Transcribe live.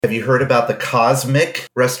Have you heard about the Cosmic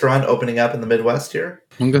restaurant opening up in the Midwest here?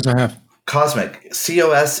 I guess I have. Cosmic,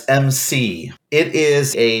 COSMC. It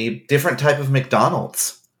is a different type of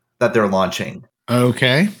McDonald's that they're launching.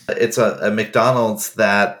 Okay. It's a McDonald's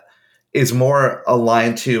that is more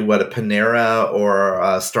aligned to what a Panera or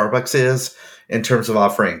a Starbucks is in terms of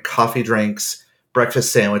offering coffee drinks,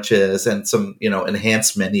 breakfast sandwiches, and some,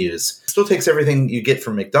 enhanced menus. Still takes everything you get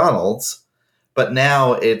from McDonald's, but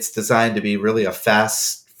now it's designed to be really a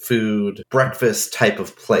fast food breakfast type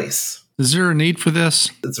of place. Is there a need for this?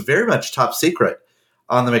 It's very much top secret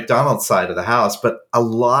on the McDonald's side of the house, but a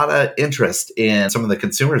lot of interest in some of the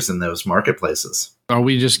consumers in those marketplaces. Are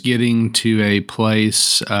we just getting to a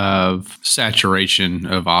place of saturation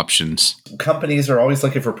of options? Companies are always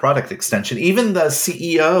looking for product extension. Even the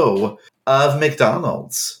CEO of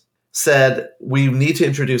McDonald's said, we need to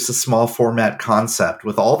introduce a small format concept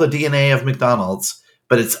with all the DNA of McDonald's,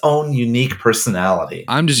 but its own unique personality.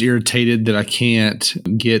 I'm just irritated that I can't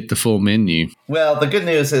get the full menu. Well, the good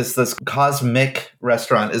news is this Cosmic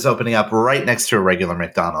restaurant is opening up right next to a regular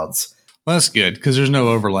McDonald's. Well, that's good because there's no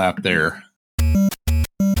overlap there.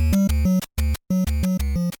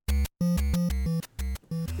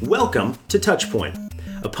 Welcome to Touchpoint,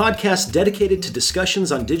 a podcast dedicated to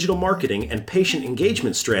discussions on digital marketing and patient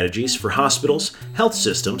engagement strategies for hospitals, health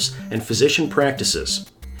systems, and physician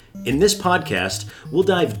practices. In this podcast, we'll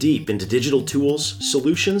dive deep into digital tools,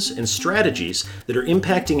 solutions, and strategies that are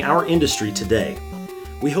impacting our industry today.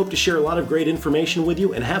 We hope to share a lot of great information with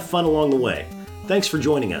you and have fun along the way. Thanks for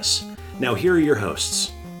joining us. Now, here are your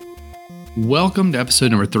hosts. Welcome to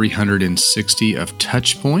episode number 360 of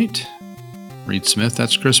Touchpoint. Reed Smith,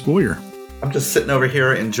 that's Chris Boyer. I'm just sitting over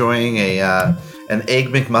here enjoying an Egg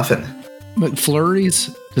McMuffin.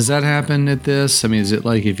 McFlurries, does that happen at this? I mean, is it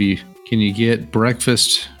like can you get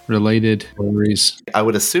breakfast related McFlurries? I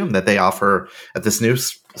would assume that they offer at this new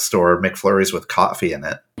store McFlurries with coffee in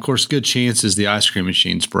it. Of course, good chances the ice cream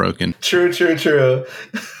machine's broken. True.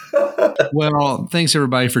 Well, thanks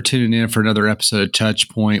everybody for tuning in for another episode of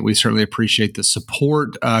Touchpoint. We certainly appreciate the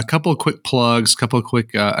support. A couple of quick plugs, couple of quick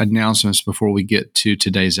announcements before we get to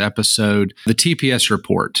today's episode. The TPS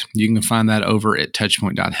report, you can find that over at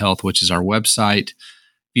touchpoint.health, which is our website.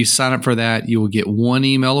 If you sign up for that, you will get one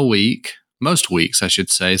email a week. Most weeks, I should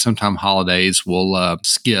say. Sometime holidays we'll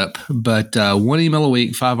skip, but one email a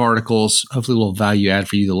week, 5 articles, hopefully a little value add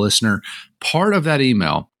for you, the listener. Part of that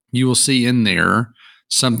email, you will see in there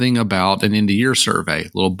something about an end-of-year survey.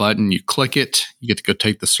 A little button, you click it, you get to go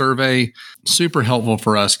take the survey. Super helpful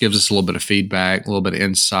for us, gives us a little bit of feedback, a little bit of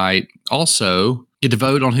insight. Also, get to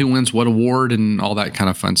vote on who wins what award and all that kind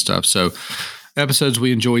of fun stuff. So episodes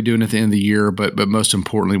we enjoy doing at the end of the year, but most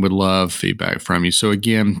importantly, would love feedback from you. So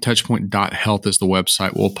again, touchpoint.health is the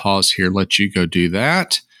website. We'll pause here, let you go do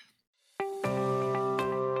that.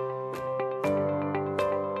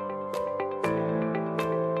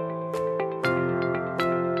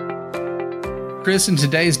 Chris, in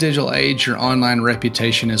today's digital age, your online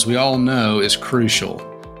reputation, as we all know, is crucial.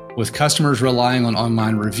 With customers relying on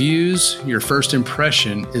online reviews, your first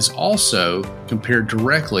impression is also compared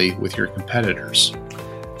directly with your competitors.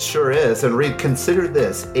 Sure is. And Reed, consider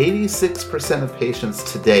this. 86% of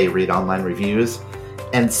patients today read online reviews,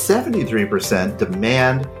 and 73%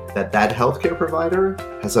 demand that healthcare provider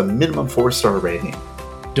has a minimum 4-star rating.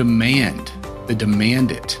 Demand. They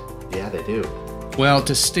demand it. Yeah, they do. Well,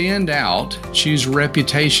 to stand out, choose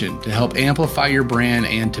reputation to help amplify your brand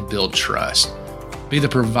and to build trust. Be the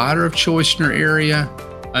provider of choice in your area,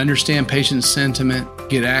 understand patient sentiment,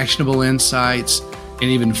 get actionable insights, and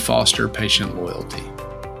even foster patient loyalty.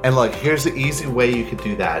 And look, here's the easy way you could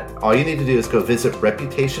do that. All you need to do is go visit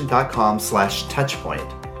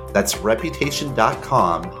reputation.com/touchpoint. That's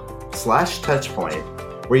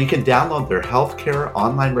reputation.com/touchpoint, where you can download their healthcare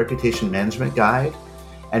online reputation management guide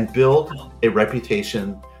and build a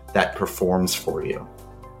reputation that performs for you.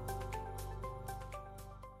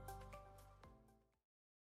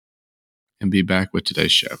 And be back with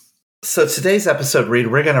today's show. So today's episode, Reed,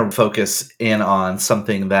 we're going to focus in on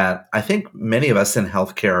something that I think many of us in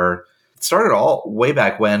healthcare started all way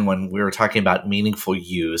back when we were talking about meaningful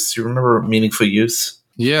use. You remember meaningful use?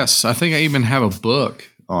 Yes, I think I even have a book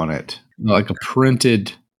on it, like a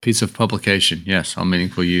printed piece of publication. Yes, on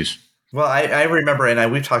meaningful use. Well, I remember,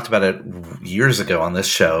 and we've talked about it years ago on this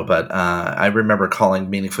show, but I remember calling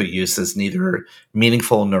meaningful use as neither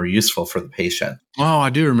meaningful nor useful for the patient. Oh, I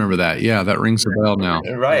do remember that. Yeah, that rings a bell now.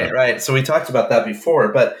 Right. So we talked about that before,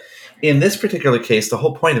 but in this particular case, the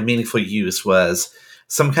whole point of meaningful use was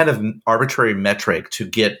some kind of arbitrary metric to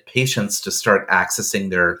get patients to start accessing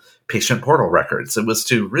their patient portal records. It was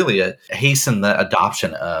to really hasten the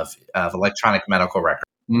adoption of electronic medical records.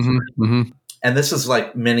 Mm-hmm, mm-hmm. And this is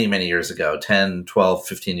like many, many years ago, 10, 12,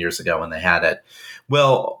 15 years ago when they had it.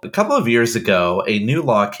 Well, a couple of years ago, a new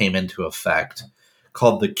law came into effect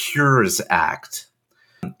called the Cures Act.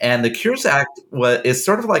 And the Cures Act is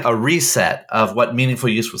sort of like a reset of what meaningful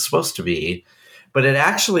use was supposed to be, but it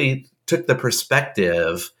actually took the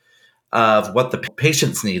perspective of what the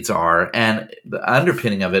patient's needs are. And the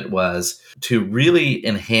underpinning of it was to really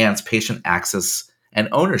enhance patient access and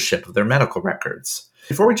ownership of their medical records.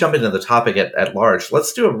 Before we jump into the topic at large,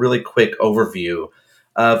 let's do a really quick overview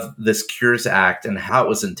of this Cures Act and how it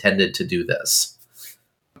was intended to do this.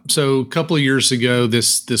 So a couple of years ago,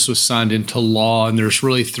 this was signed into law, and there's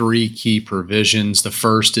really three key provisions. The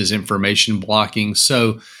first is information blocking.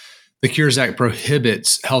 So the Cures Act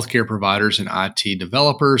prohibits healthcare providers and IT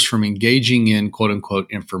developers from engaging in quote unquote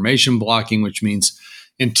information blocking, which means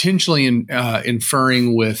intentionally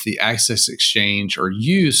inferring with the access, exchange, or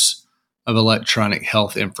use of electronic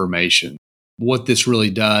health information. What this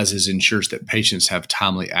really does is ensures that patients have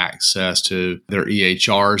timely access to their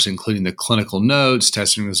EHRs, including the clinical notes,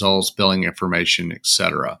 testing results, billing information, et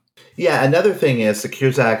cetera. Yeah, another thing is the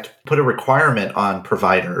Cures Act put a requirement on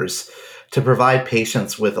providers to provide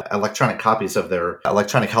patients with electronic copies of their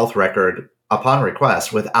electronic health record upon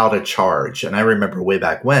request without a charge. And I remember way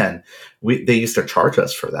back when they used to charge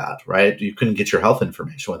us for that, right? You couldn't get your health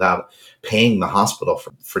information without paying the hospital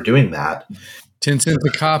for doing that. 10 cents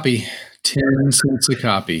a copy. 10 cents a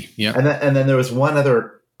copy. Yeah. And then there was one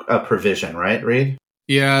other provision, right, Reed?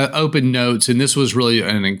 Yeah, open notes. And this was really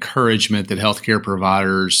an encouragement that healthcare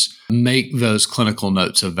providers make those clinical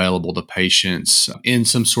notes available to patients in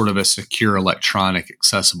some sort of a secure electronic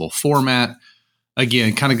accessible format.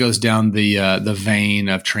 Again, kind of goes down the vein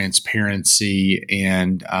of transparency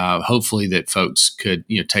and hopefully that folks could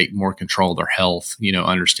take more control of their health,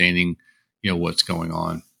 understanding what's going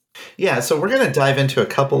on. Yeah, so we're going to dive into a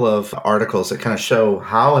couple of articles that kind of show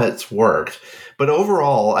how it's worked. But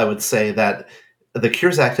overall, I would say that the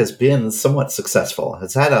Cures Act has been somewhat successful.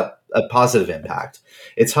 It's had a positive impact.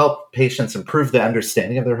 It's helped patients improve the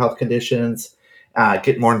understanding of their health conditions,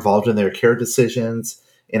 get more involved in their care decisions,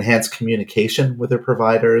 enhance communication with their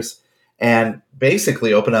providers, and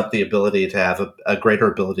basically open up the ability to have a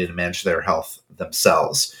greater ability to manage their health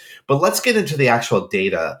themselves. But let's get into the actual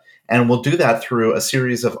data. And we'll do that through a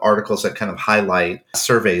series of articles that kind of highlight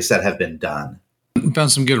surveys that have been done.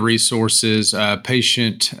 Found some good resources.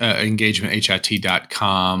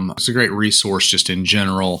 PatientEngagementHIT.com. It's a great resource just in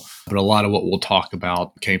general, but a lot of what we'll talk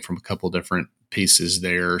about came from a couple different pieces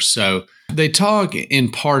there. So they talk in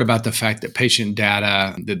part about the fact that patient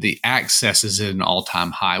data, that the access is at an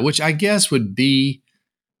all-time high, which I guess would be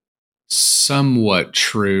somewhat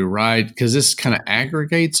true, right? Because this kind of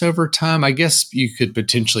aggregates over time. I guess you could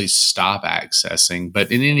potentially stop accessing,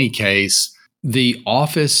 but in any case, the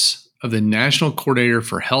Office of the National Coordinator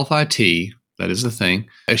for Health IT, that is the thing,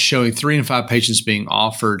 is showing 3 in 5 patients being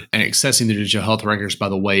offered and accessing their digital health records by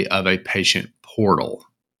the way of a patient portal.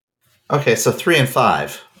 Okay, so 3 in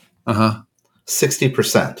 5. 60%.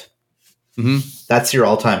 Mm-hmm. That's your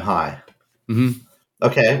all-time high. Mm-hmm.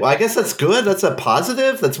 Okay, well, I guess that's good. That's a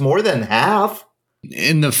positive. That's more than half.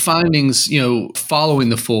 In the findings, following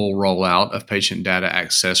the full rollout of patient data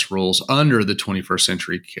access rules under the 21st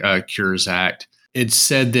Century Cures Act, it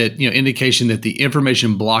said that, indication that the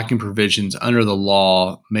information blocking provisions under the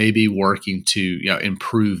law may be working to,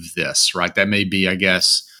 improve this, right? That may be, I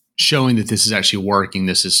guess, showing that this is actually working.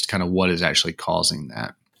 This is kind of what is actually causing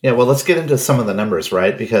that. Yeah, well, let's get into some of the numbers,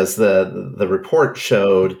 right? Because the report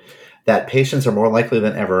showed that patients are more likely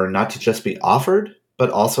than ever not to just be offered, but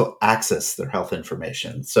also access their health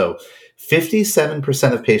information. So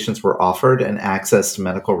 57% of patients were offered and accessed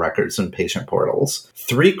medical records in patient portals.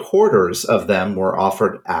 3/4 of them were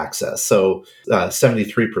offered access, so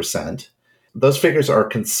 73%. Those figures are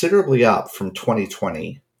considerably up from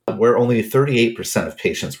 2020, where only 38% of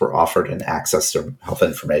patients were offered and access to health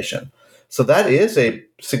information. So that is a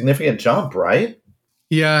significant jump, right?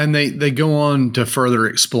 Yeah, and they go on to further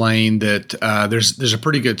explain that there's a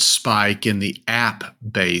pretty good spike in the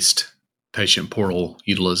app-based patient portal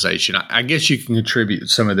utilization. I guess you can contribute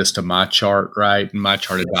some of this to MyChart, right? And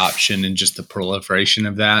MyChart adoption and just the proliferation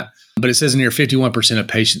of that. But it says in here 51% of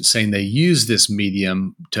patients saying they use this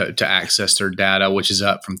medium to access their data, which is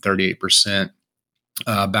up from 38%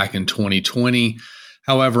 back in 2020.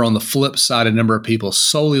 However, on the flip side, a number of people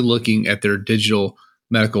solely looking at their digital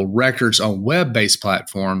medical records on web-based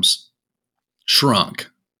platforms shrunk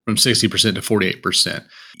from 60% to 48%.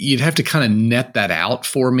 You'd have to kind of net that out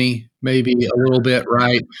for me, maybe a little bit,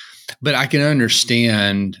 right? But I can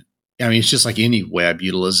understand, it's just like any web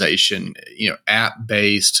utilization,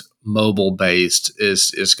 app-based mobile based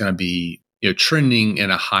is going to be trending in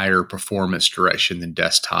a higher performance direction than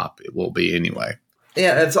desktop. It will be anyway.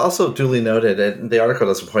 Yeah, and it's also duly noted, and the article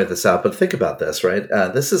doesn't point this out, but think about this, right?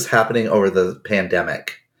 This is happening over the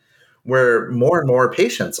pandemic, where more and more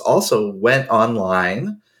patients also went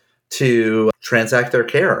online to transact their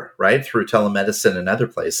care, right, through telemedicine and other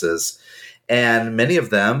places. And many of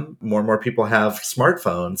them, more and more people have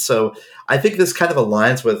smartphones. So I think this kind of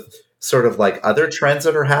aligns with sort of like other trends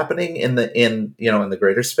that are happening in the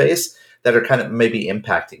greater space that are kind of maybe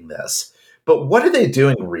impacting this. But what are they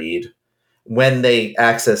doing, Reed, when they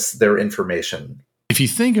access their information? If you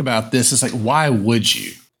think about this, it's like, why would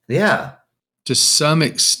you? Yeah. To some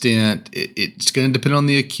extent, it's going to depend on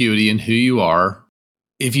the acuity and who you are.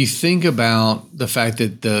 If you think about the fact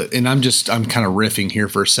that and I'm kind of riffing here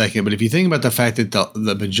for a second, but if you think about the fact that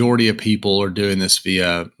the majority of people are doing this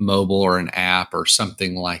via mobile or an app or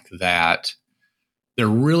something like that, they're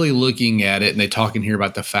really looking at it, and they talk in here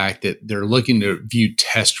about the fact that they're looking to view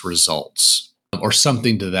test results or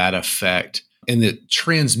something to that effect, and that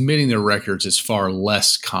transmitting their records is far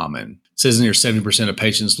less common. It says in here 70% of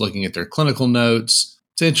patients looking at their clinical notes.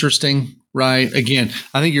 It's interesting, right? Again,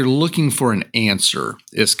 I think you're looking for an answer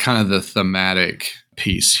is kind of the thematic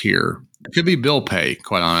piece here. It could be bill pay,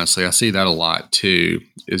 quite honestly. I see that a lot too,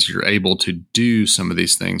 is you're able to do some of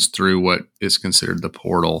these things through what is considered the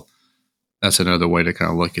portal. That's another way to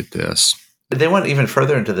kind of look at this. They went even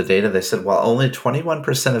further into the data. They said, while only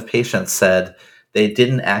 21% of patients said they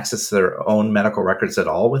didn't access their own medical records at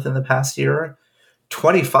all within the past year,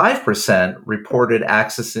 25% reported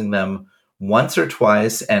accessing them once or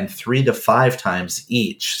twice and 3 to 5 times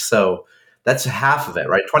each. So that's half of it,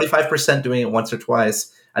 right? 25% doing it once or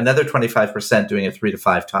twice, another 25% doing it 3 to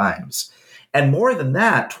 5 times. And more than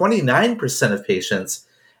that, 29% of patients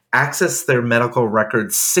access their medical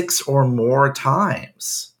records 6 or more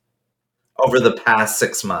times over the past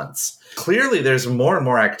 6 months. Clearly, there's more and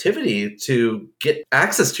more activity to get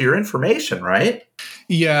access to your information, right?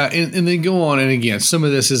 Yeah, and then go on. And again, some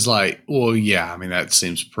of this is like, well, yeah, I mean, that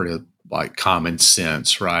seems pretty like common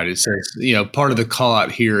sense, right? It says, part of the call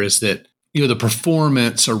out here is that, the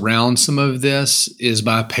performance around some of this is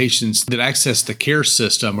by patients that access the care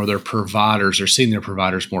system or their providers or seeing their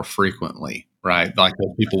providers more frequently, right? Like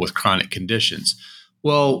those people with chronic conditions.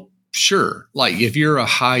 Well, sure. Like if you're a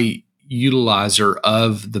high utilizer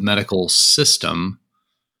of the medical system,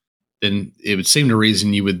 then it would seem to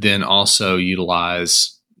reason you would then also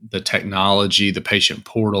utilize the technology, the patient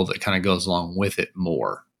portal that kind of goes along with it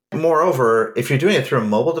more. Moreover, if you're doing it through a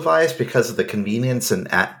mobile device because of the convenience and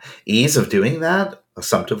ease of doing that,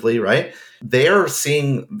 assumptively, right, they are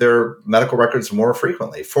seeing their medical records more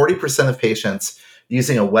frequently. 40% of patients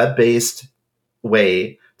using a web-based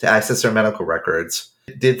way to access their medical records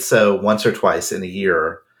did so once or twice in a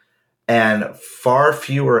year. And far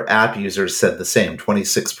fewer app users said the same.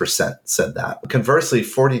 26% said that. Conversely,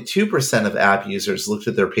 42% of app users looked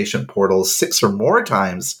at their patient portals 6 or more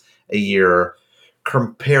times a year,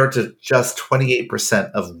 compared to just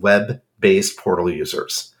 28% of web-based portal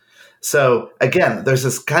users. So again, there's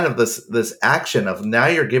this kind of this action of now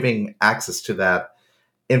you're giving access to that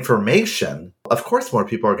information. Of course, more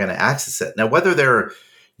people are going to access it. Now, whether they're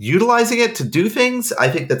utilizing it to do things, I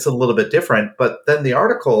think that's a little bit different. But then the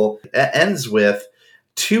article ends with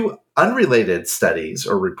 2 unrelated studies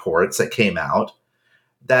or reports that came out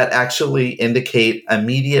that actually indicate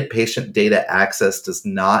immediate patient data access does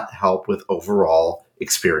not help with overall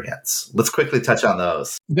experience. Let's quickly touch on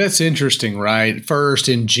those. That's interesting, right? First,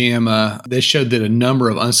 in JAMA, they showed that a number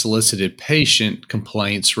of unsolicited patient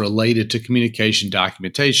complaints related to communication,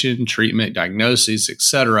 documentation, treatment, diagnoses,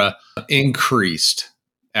 etc., increased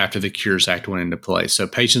after the Cures Act went into place. So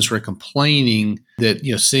patients were complaining that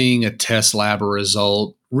seeing a test lab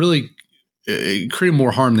result really it created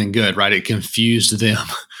more harm than good, right? It confused them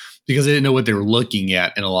because they didn't know what they were looking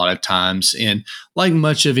at in a lot of times. And like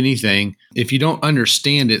much of anything, if you don't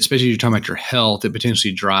understand it, especially if you're talking about your health, it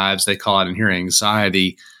potentially drives, they call it in here,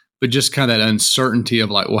 anxiety, but just kind of that uncertainty of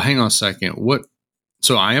like, well, hang on a second,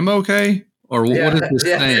 so I am okay? Or what is this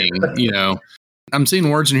saying? I'm seeing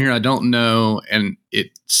words in here I don't know, and it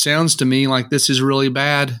sounds to me like this is really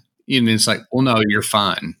bad. And it's like, well, no, you're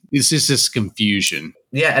fine. It's just this confusion.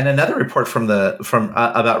 Yeah, and another report from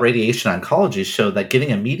about radiation oncology showed that getting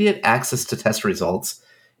immediate access to test results,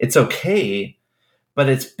 it's okay, but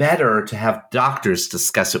it's better to have doctors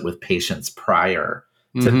discuss it with patients prior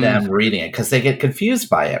to them reading it because they get confused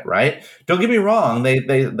by it, right? Don't get me wrong.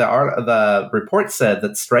 The report said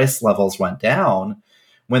that stress levels went down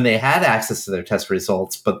when they had access to their test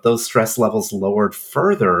results, but those stress levels lowered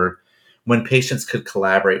further when patients could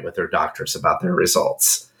collaborate with their doctors about their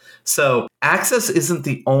results. So access isn't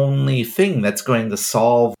the only thing that's going to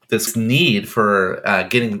solve this need for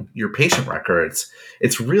getting your patient records.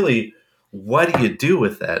 It's really, what do you do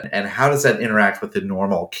with it, and how does that interact with the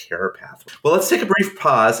normal care pathway? Well, let's take a brief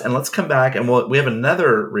pause and let's come back, and we have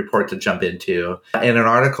another report to jump into in an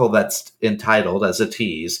article that's entitled, as a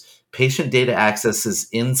tease, Patient Data Access is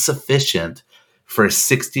Insufficient for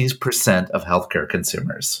 60% of Healthcare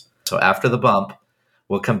Consumers. So after the bump,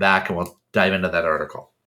 we'll come back and we'll dive into that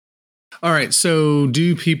article. All right. So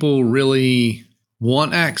do people really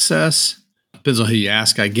want access? Depends on who you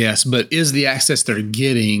ask, I guess. But is the access they're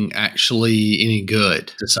getting actually any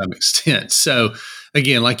good to some extent? So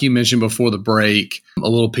again, like you mentioned before the break, a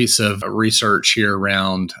little piece of research here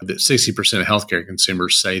around that 60% of healthcare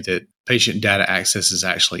consumers say that patient data access is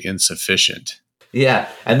actually insufficient. Yeah,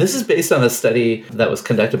 and this is based on a study that was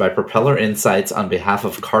conducted by Propeller Insights on behalf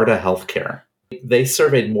of Carta Healthcare. They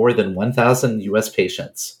surveyed more than 1,000 U.S.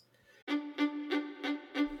 patients.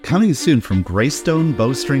 Coming soon from Greystone,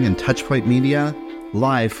 Bowstring, and Touchpoint Media,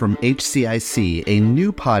 live from HCIC, a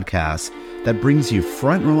new podcast that brings you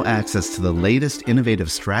front row access to the latest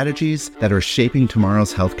innovative strategies that are shaping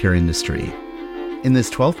tomorrow's healthcare industry. In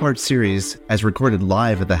this 12-part series, as recorded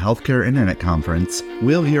live at the Healthcare Internet Conference,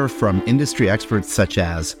 we'll hear from industry experts such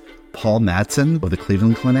as Paul Mattson of the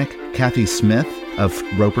Cleveland Clinic, Kathy Smith of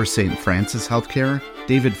Roper St. Francis Healthcare,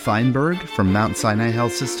 David Feinberg from Mount Sinai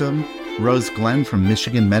Health System, Rose Glenn from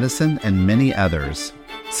Michigan Medicine, and many others.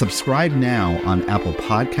 Subscribe now on Apple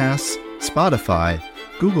Podcasts, Spotify,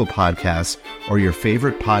 Google Podcasts, or your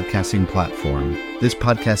favorite podcasting platform. This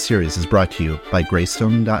podcast series is brought to you by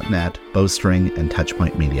Greystone.net, Bowstring, and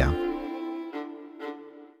Touchpoint Media.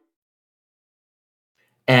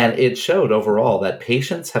 And it showed overall that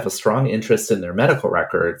patients have a strong interest in their medical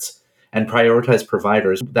records and prioritize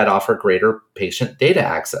providers that offer greater patient data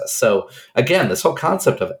access. So again, this whole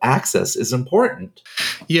concept of access is important.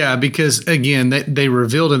 Yeah, because again, they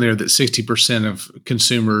revealed in there that 60% of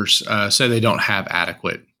consumers say they don't have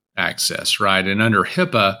adequate access, right? And under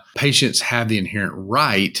HIPAA, patients have the inherent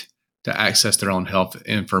right to access their own health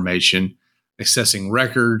information, accessing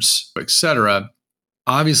records, etc.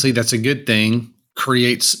 Obviously, that's a good thing,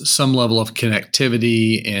 creates some level of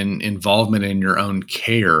connectivity and involvement in your own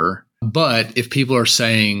care. But if people are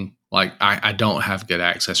saying, like, I don't have good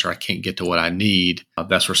access or I can't get to what I need,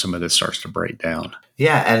 that's where some of this starts to break down.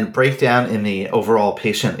 Yeah, and break down in the overall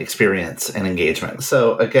patient experience and engagement.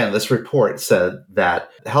 So again, this report said that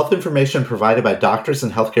health information provided by doctors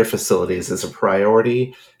and healthcare facilities is a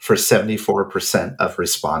priority for 74% of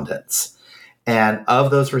respondents. And of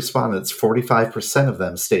those respondents, 45% of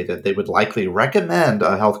them stated they would likely recommend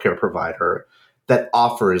a healthcare provider that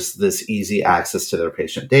offers this easy access to their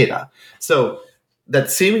patient data. So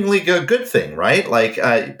that's seemingly a good thing, right? Like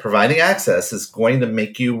providing access is going to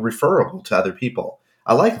make you referable to other people.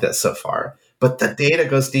 I like this so far, but the data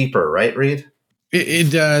goes deeper, right, Reed?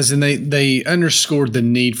 It does, and they underscored the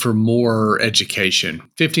need for more education.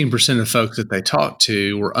 15% of folks that they talked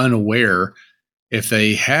to were unaware if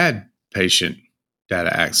they had patient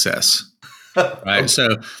data access. Right.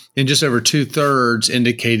 So, and just over 2/3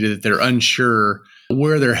 indicated that they're unsure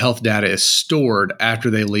where their health data is stored after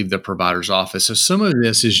they leave the provider's office. So some of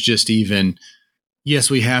this is just even, yes,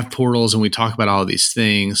 we have portals and we talk about all of these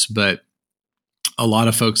things, but a lot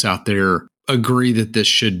of folks out there agree that this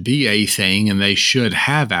should be a thing and they should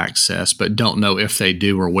have access, but don't know if they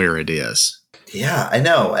do or where it is. Yeah, I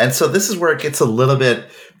know. And so this is where it gets a little bit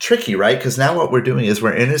tricky, right? Because now what we're doing is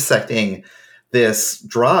we're intersecting this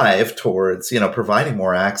drive towards, providing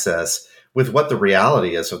more access with what the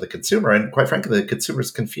reality is of the consumer. And quite frankly, the consumer is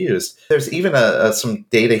confused. There's even some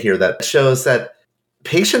data here that shows that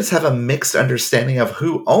patients have a mixed understanding of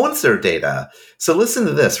who owns their data. So listen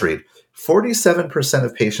to this, Reed. 47%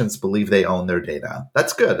 of patients believe they own their data.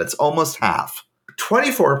 That's good. That's almost half.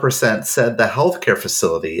 24% said the healthcare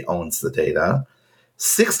facility owns the data.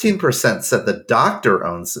 16% said the doctor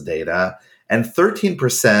owns the data. And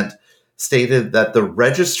 13% stated that the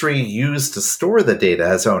registry used to store the data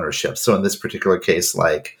has ownership. So in this particular case,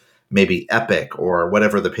 like maybe Epic or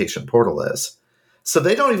whatever the patient portal is. So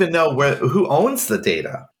they don't even know who owns the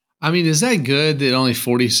data. I mean, is that good that only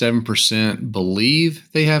 47% believe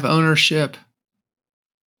they have ownership?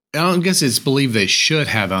 I don't guess it's believe they should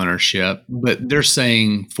have ownership, but they're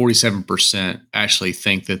saying 47% actually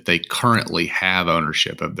think that they currently have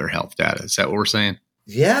ownership of their health data. Is that what we're saying?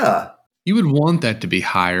 Yeah. You would want that to be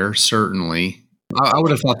higher, certainly. I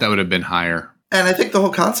would have thought that would have been higher. And I think the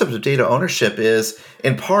whole concept of data ownership is,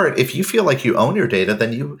 in part, if you feel like you own your data,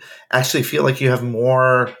 then you actually feel like you have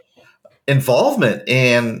more involvement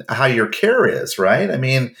in how your care is, right? I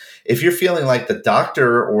mean, if you're feeling like the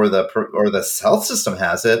doctor or the health system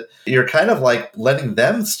has it, you're kind of like letting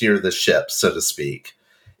them steer the ship, so to speak.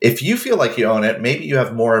 If you feel like you own it, maybe you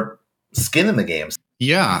have more skin in the game.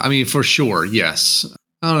 Yeah, I mean, for sure. Yes.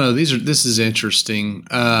 I don't know. This is interesting.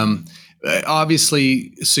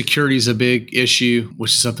 Obviously, security is a big issue,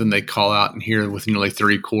 which is something they call out in here with nearly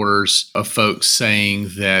 3/4 of folks saying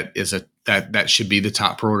that should be the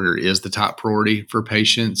top priority or is the top priority for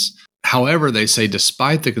patients. However, they say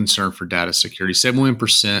despite the concern for data security,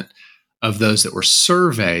 71% of those that were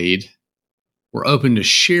surveyed were open to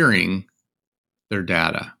sharing their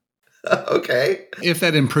data. Okay. If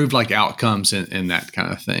that improved like outcomes and that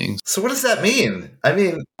kind of thing. So what does that mean? I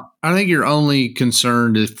mean, I think you're only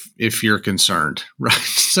concerned if you're concerned, right?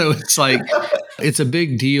 So it's like, it's a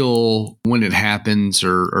big deal when it happens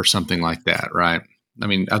or something like that, right? I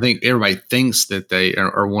mean, I think everybody thinks that they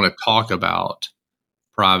or want to talk about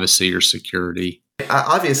privacy or security.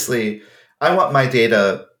 obviously, I want my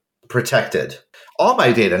data protected. All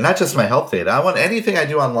my data, not just my health data. I want anything I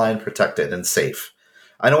do online protected and safe.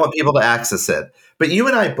 I don't want people to access it. But you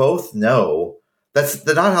and I both know that's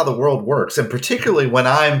not how the world works. And particularly when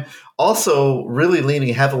I'm also really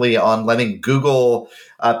leaning heavily on letting Google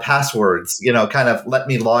passwords, kind of let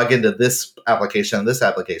me log into this application and this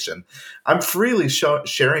application. I'm freely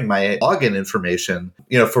sharing my login information,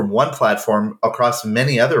 from one platform across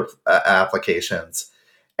many other applications.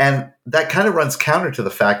 And that kind of runs counter to the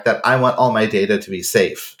fact that I want all my data to be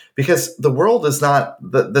safe. Because the world is not,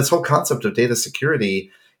 this whole concept of data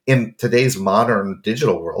security in today's modern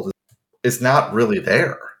digital world is not really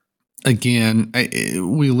there. Again,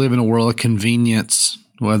 we live in a world of convenience,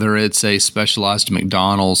 whether it's a specialized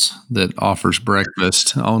McDonald's that offers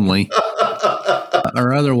breakfast only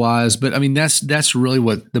or otherwise. But I mean, that's really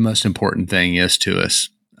what the most important thing is to us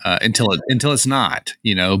until it's not,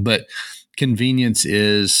 but convenience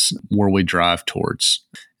is where we drive towards.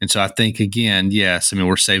 And so I think, again, yes, I mean,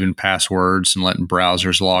 we're saving passwords and letting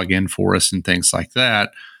browsers log in for us and things like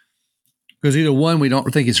that. Because either one, we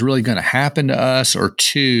don't think it's really going to happen to us, or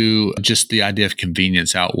two, just the idea of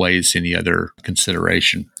convenience outweighs any other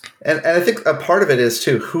consideration. And I think a part of it is,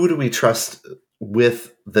 too, who do we trust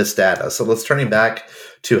with this data? So let's turn back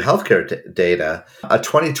to healthcare data. A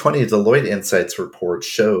 2020 Deloitte Insights report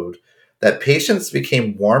showed that patients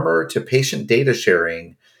became warmer to patient data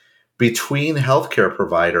sharing between healthcare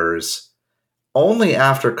providers only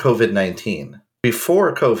after COVID-19.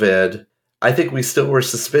 Before COVID, I think we still were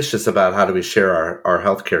suspicious about how do we share our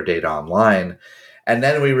healthcare data online. And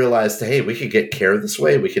then we realized, hey, we could get care this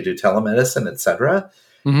way. We could do telemedicine, et cetera.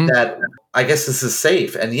 Mm-hmm. That I guess this is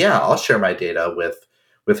safe. And yeah, I'll share my data with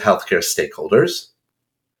healthcare stakeholders.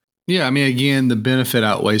 Yeah, I mean, again, the benefit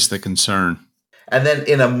outweighs the concern. And then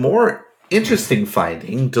in a more interesting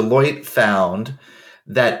finding, Deloitte found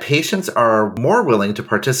that patients are more willing to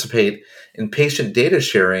participate in patient data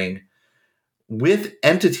sharing with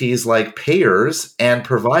entities like payers and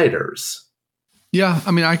providers. Yeah,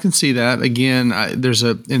 I mean, I can see that. Again, there's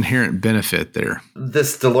an inherent benefit there.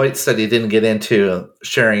 This Deloitte study didn't get into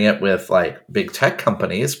sharing it with like big tech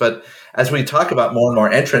companies, but as we talk about more and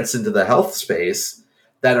more entrants into the health space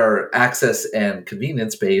that are access and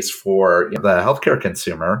convenience based for the healthcare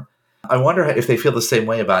consumer, I wonder if they feel the same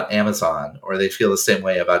way about Amazon, or they feel the same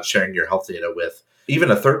way about sharing your health data with even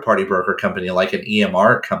a third-party broker company like an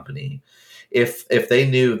EMR company. If they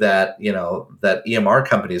knew that, that EMR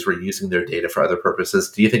companies were using their data for other purposes,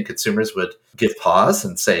 do you think consumers would give pause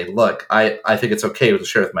and say, look, I think it's okay to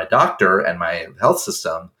share with my doctor and my health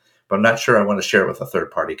system, but I'm not sure I want to share it with a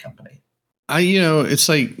third-party company? It's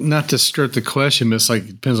like, not to skirt the question, but it's like,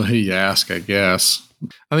 it depends on who you ask, I guess.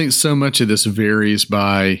 I think so much of this varies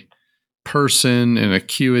by person and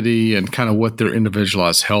acuity and kind of what their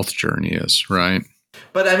individualized health journey is, right?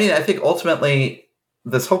 But I mean, I think ultimately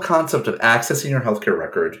this whole concept of accessing your healthcare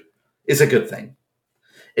record is a good thing.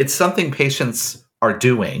 It's something patients are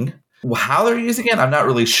doing. How they're using it, I'm not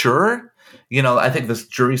really sure. I think this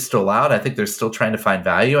jury's still out. I think they're still trying to find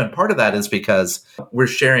value. And part of that is because we're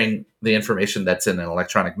sharing the information that's in an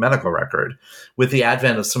electronic medical record. With the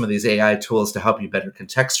advent of some of these AI tools to help you better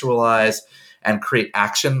contextualize and create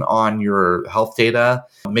action on your health data,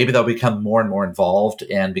 maybe they'll become more and more involved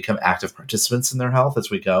and become active participants in their health as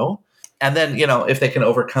we go. And then, if they can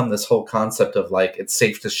overcome this whole concept of like, it's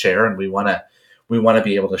safe to share and we want to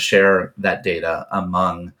be able to share that data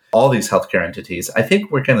among all these healthcare entities, I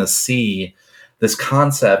think we're going to see this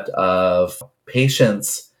concept of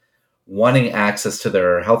patients wanting access to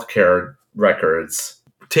their healthcare records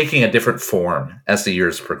taking a different form as the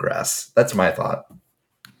years progress. That's my thought.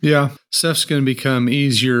 Yeah, stuff's going to become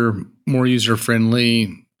easier, more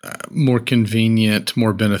user-friendly, more convenient,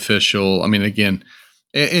 more beneficial. I mean, again,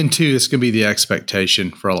 and two, this can be the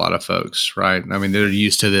expectation for a lot of folks, right? I mean, they're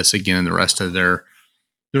used to this again the rest of their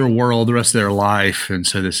world, the rest of their life, and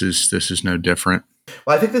so this is no different.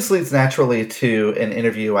 Well, I think this leads naturally to an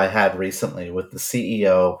interview I had recently with the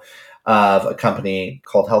CEO of a company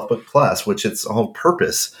called HealthBook Plus, which its whole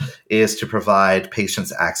purpose is to provide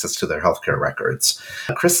patients access to their healthcare records.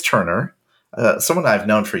 Chris Turner, someone I've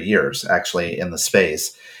known for years, actually, in the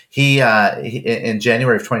space, he in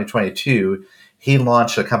January of 2022, he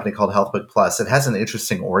launched a company called HealthBook Plus. It has an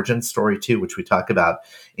interesting origin story, too, which we talk about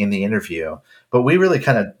in the interview. But we really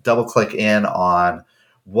kind of double click in on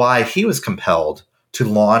why he was compelled to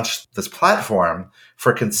launch this platform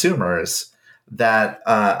for consumers that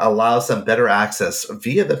allows them better access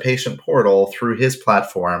via the patient portal through his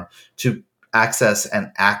platform to access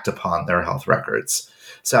and act upon their health records.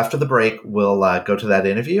 So after the break, we'll go to that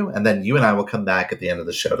interview, and then you and I will come back at the end of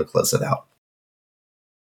the show to close it out.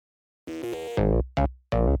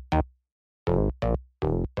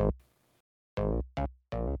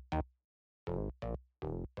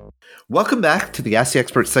 Welcome back to the Ask the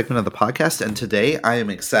Expert segment of the podcast. And today I am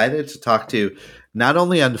excited to talk to not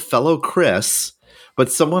only a fellow Chris,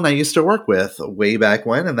 but someone I used to work with way back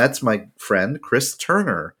when, and that's my friend, Chris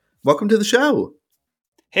Turner. Welcome to the show.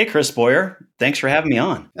 Hey, Chris Boyer. Thanks for having me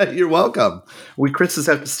on. You're welcome. We Chris's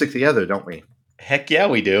have to stick together, don't we? Heck yeah,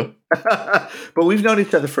 we do. But we've known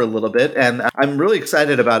each other for a little bit, and I'm really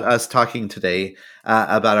excited about us talking today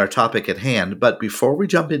about our topic at hand. But before we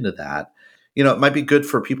jump into that, it might be good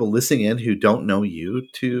for people listening in who don't know you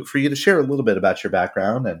for you to share a little bit about your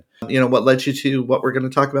background and, what led you to what we're going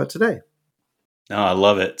to talk about today. Oh, I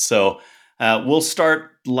love it. So we'll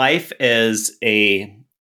start life as a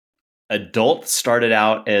adult, started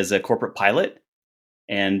out as a corporate pilot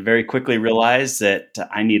and very quickly realized that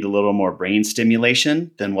I need a little more brain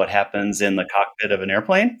stimulation than what happens in the cockpit of an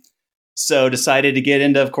airplane. So decided to get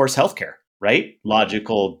into, of course, healthcare, right?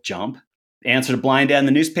 Logical jump. Answered a blind ad in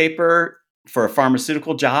the newspaper for a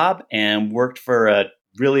pharmaceutical job and worked for a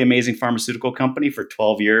really amazing pharmaceutical company for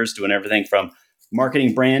 12 years, doing everything from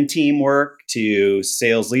marketing brand team work to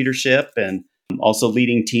sales leadership, and also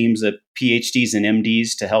leading teams of PhDs and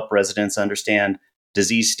MDs to help residents understand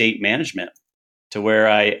disease state management, to where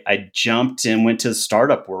I jumped and went to the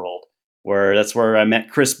startup world, that's where I met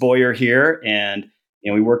Chris Boyer here. And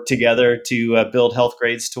we worked together to build Health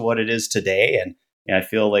Grades to what it is today. And I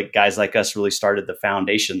feel like guys like us really started the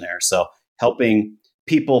foundation there. So helping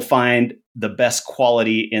people find the best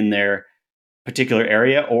quality in their particular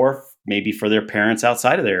area, or maybe for their parents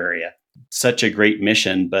outside of their area. Such a great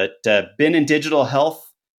mission, but been in digital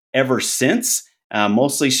health ever since,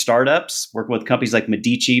 mostly startups, working with companies like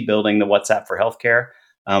Medici, building the WhatsApp for healthcare,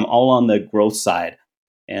 all on the growth side.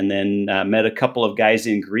 And then met a couple of guys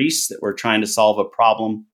in Greece that were trying to solve a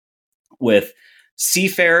problem with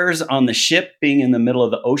seafarers on the ship being in the middle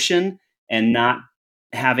of the ocean and not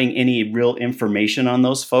having any real information on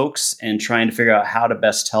those folks, and trying to figure out how to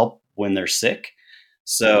best help when they're sick.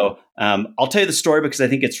 So I'll tell you the story because I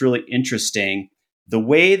think it's really interesting. The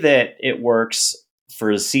way that it works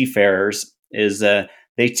for the seafarers is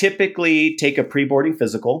they typically take a pre-boarding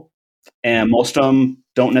physical, and most of them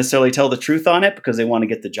don't necessarily tell the truth on it because they want to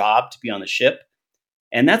get the job to be on the ship.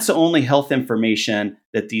 And that's the only health information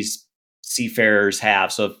that these seafarers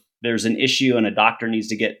have. So if there's an issue and a doctor needs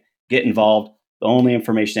to get involved, the only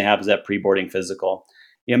information they have is that pre-boarding physical.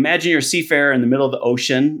 You imagine you're a seafarer in the middle of the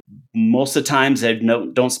ocean. Most of the times they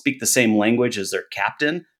don't speak the same language as their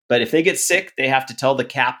captain. But if they get sick, they have to tell the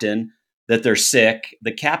captain that they're sick.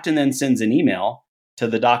 The captain then sends an email to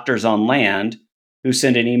the doctors on land, who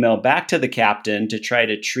send an email back to the captain to try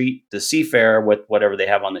to treat the seafarer with whatever they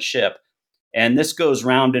have on the ship. And this goes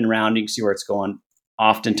round and round. You can see where it's going.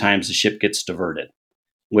 Oftentimes the ship gets diverted,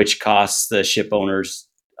 which costs the ship owners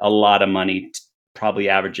a lot of money, probably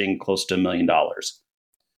averaging close to $1 million.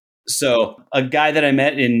 So a guy that I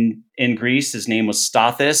met in Greece, his name was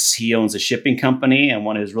Stathis. He owns a shipping company, and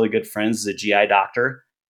one of his really good friends is a GI doctor.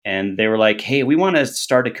 And they were like, hey, we want to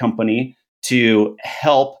start a company to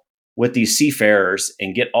help with these seafarers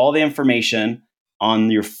and get all the information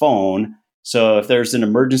on your phone. So if there's an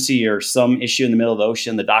emergency or some issue in the middle of the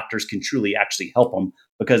ocean, the doctors can truly actually help them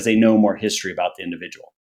because they know more history about the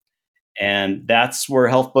individual. And that's where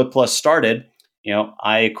HealthBook Plus started.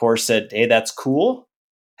 I, of course, said, hey, that's cool.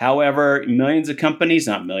 However, millions of companies,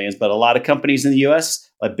 not millions, but a lot of companies in the US,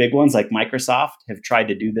 like big ones like Microsoft, have tried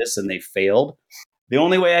to do this and they failed. The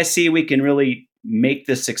only way I see we can really make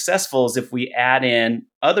this successful is if we add in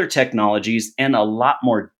other technologies and a lot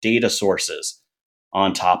more data sources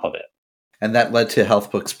on top of it. And that led to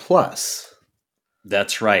HealthBooks Plus.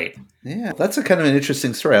 That's right. Yeah, that's a kind of an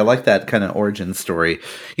interesting story. I like that kind of origin story.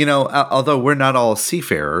 Although we're not all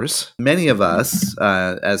seafarers, many of us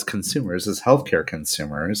as consumers, as healthcare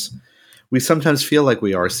consumers, we sometimes feel like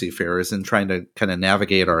we are seafarers and trying to kind of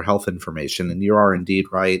navigate our health information. And you are indeed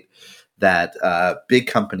right that big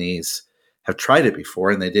companies have tried it before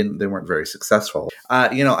and they weren't very successful.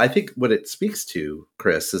 I think what it speaks to,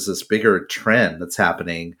 Chris, is this bigger trend that's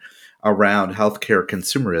happening around healthcare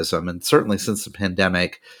consumerism. And certainly since the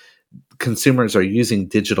pandemic, consumers are using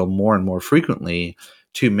digital more and more frequently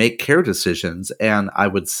to make care decisions. And I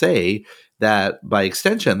would say that by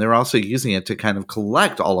extension, they're also using it to kind of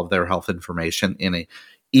collect all of their health information in a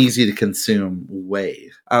easy to consume way.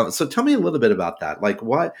 So tell me a little bit about that. Like,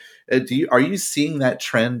 what are you seeing that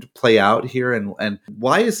trend play out here, and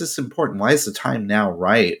why is this important? Why is the time now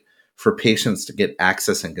right for patients to get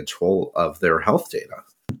access and control of their health data?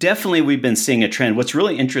 Definitely, we've been seeing a trend. What's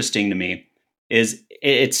really interesting to me is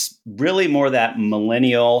it's really more that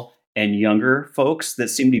millennial and younger folks that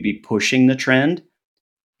seem to be pushing the trend.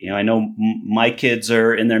 I know my kids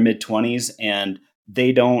are in their mid-20s and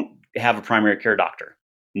they don't have a primary care doctor.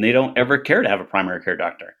 And they don't ever care to have a primary care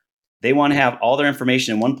doctor. They want to have all their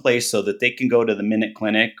information in one place so that they can go to the Minute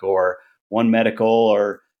Clinic or One Medical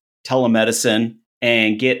or telemedicine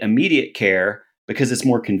and get immediate care because it's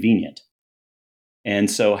more convenient. And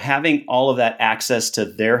so having all of that access to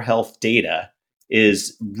their health data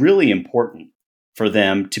is really important for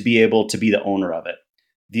them to be able to be the owner of it.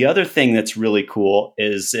 The other thing that's really cool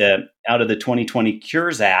is out of the 2020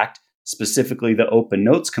 Cures Act, specifically the open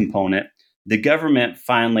notes component, the government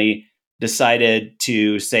finally decided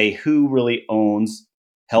to say who really owns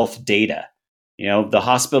health data. The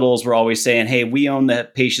hospitals were always saying, hey, we own the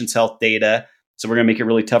patient's health data, so we're going to make it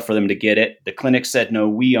really tough for them to get it. The clinic said, no,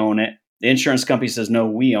 we own it. The insurance company says, no,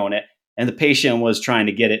 we own it. And the patient was trying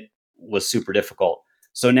to get it was super difficult.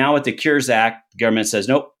 So now with the Cures Act, the government says,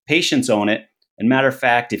 nope, patients own it. And matter of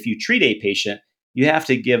fact, if you treat a patient, you have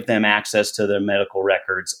to give them access to their medical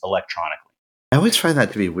records electronically. I always find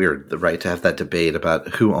that to be weird, the right to have that debate about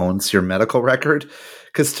who owns your medical record.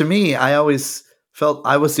 Because to me, I always felt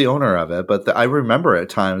I was the owner of it. But I remember at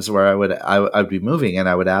times where I'd be moving and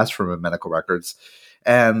I would ask for my medical records.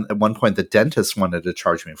 And at one point, the dentist wanted to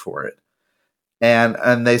charge me for it.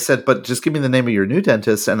 And they said, but just give me the name of your new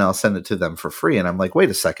dentist and I'll send it to them for free. And I'm like, wait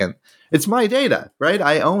a second, it's my data, right?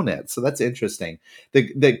 I own it. So that's interesting.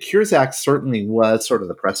 The Cures Act certainly was sort of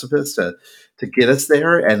the precipice to get us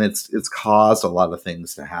there. And it's caused a lot of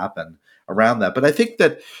things to happen around that. But I think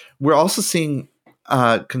that we're also seeing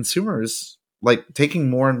consumers like taking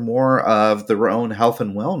more and more of their own health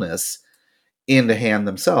and wellness into hand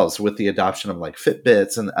themselves with the adoption of like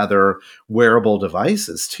Fitbits and other wearable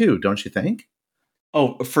devices too, don't you think?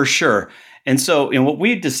 Oh, for sure. And so, what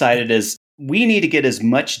we've decided is we need to get as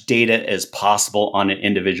much data as possible on an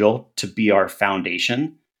individual to be our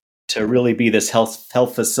foundation, to really be this health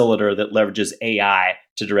facilitator that leverages AI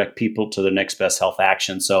to direct people to the next best health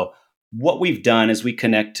action. So what we've done is we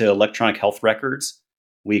connect to electronic health records,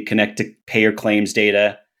 we connect to payer claims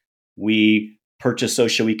data, we purchase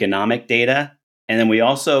socioeconomic data, and then we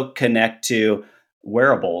also connect to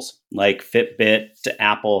wearables like Fitbit, to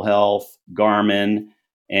Apple Health, Garmin,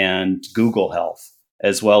 and Google Health,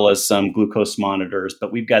 as well as some glucose monitors.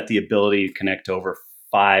 But we've got the ability to connect to over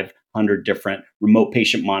 500 different remote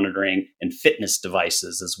patient monitoring and fitness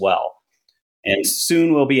devices as well. And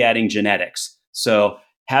soon we'll be adding genetics. So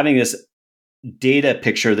having this data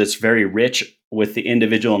picture that's very rich with the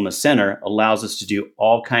individual in the center allows us to do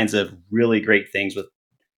all kinds of really great things with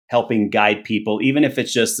helping guide people, even if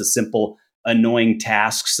it's just the simple annoying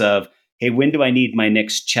tasks of, hey, when do I need my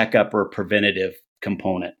next checkup or preventative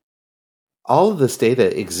component? All of this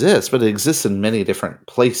data exists, but it exists in many different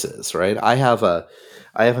places, right? I have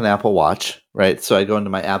an Apple Watch, right? So I go into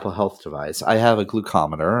my Apple Health device. I have a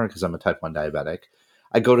glucometer because I'm a type 1 diabetic.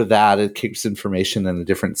 I go to that, it keeps information in a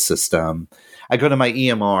different system. I go to my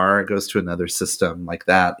EMR, it goes to another system like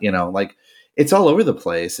that, like it's all over the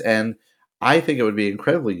place. And I think it would be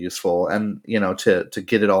incredibly useful and, to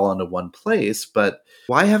get it all into one place. But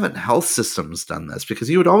why haven't health systems done this? Because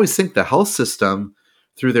you would always think the health system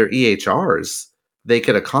through their EHRs, they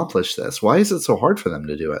could accomplish this. Why is it so hard for them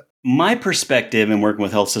to do it? My perspective in working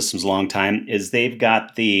with health systems a long time is they've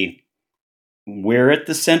got the we're at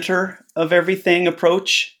the center of everything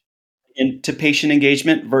approach into patient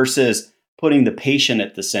engagement versus putting the patient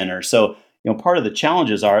at the center. So, part of the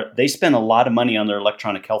challenges are they spend a lot of money on their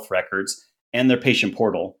electronic health records and their patient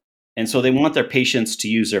portal. And so they want their patients to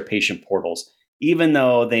use their patient portals, even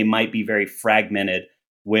though they might be very fragmented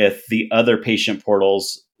with the other patient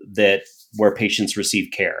portals that where patients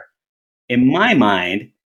receive care. In my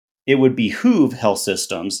mind, it would behoove health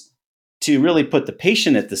systems to really put the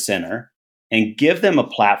patient at the center and give them a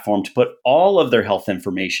platform to put all of their health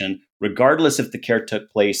information, regardless if the care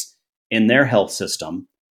took place in their health system.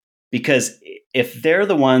 Because if they're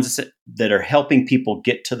the ones that are helping people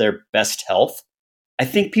get to their best health, I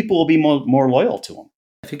think people will be more loyal to them.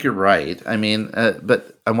 I think you're right. I mean,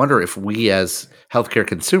 but I wonder if we as healthcare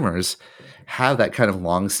consumers have that kind of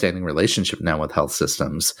long-standing relationship now with health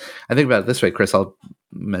systems. I think about it this way, Chris. I'll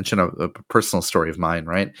mention a personal story of mine,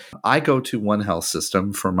 right? I go to one health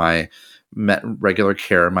system for my regular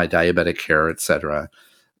care, my diabetic care, etc.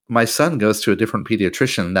 My son goes to a different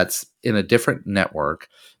pediatrician that's in a different network.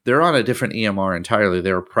 They're on a different EMR entirely.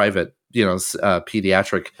 They're a private,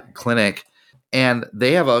 pediatric clinic, and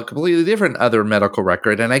they have a completely different other medical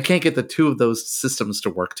record. And I can't get the two of those systems to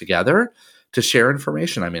work together to share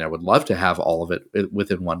information. I mean, I would love to have all of it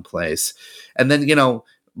within one place. And then,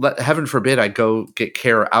 heaven forbid I go get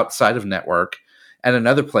care outside of network at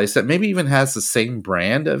another place that maybe even has the same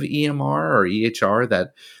brand of EMR or EHR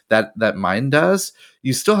that mine does.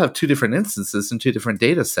 You still have two different instances and two different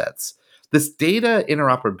data sets. This data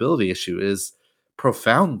interoperability issue is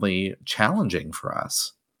profoundly challenging for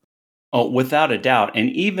us. Oh, without a doubt. And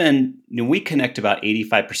even we connect about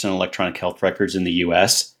 85% of electronic health records in the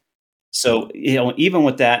US. So, even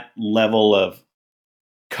with that level of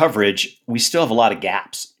coverage, we still have a lot of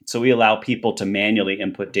gaps. So we allow people to manually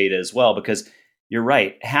input data as well, because you're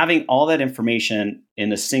right. Having all that information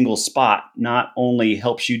in a single spot not only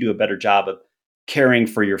helps you do a better job of caring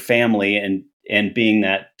for your family and being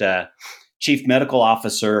that chief medical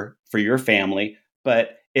officer for your family,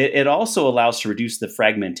 but it also allows to reduce the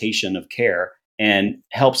fragmentation of care and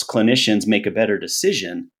helps clinicians make a better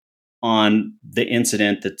decision on the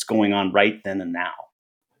incident that's going on right then and now.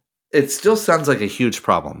 It still sounds like a huge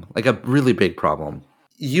problem, like a really big problem.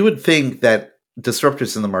 You would think that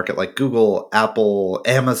disruptors in the market like Google, Apple,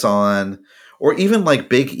 Amazon, or even like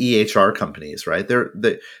big EHR companies, right?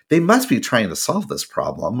 They must be trying to solve this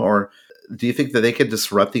problem. Or do you think that they could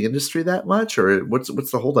disrupt the industry that much? Or what's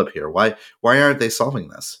the holdup here? Why aren't they solving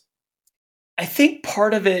this? I think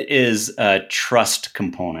part of it is a trust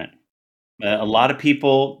component. A lot of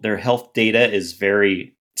people, their health data is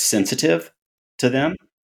very sensitive to them,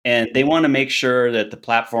 and they want to make sure that the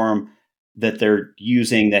platform that they're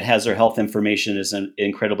using that has their health information is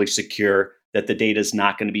incredibly secure, that the data is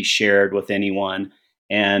not going to be shared with anyone,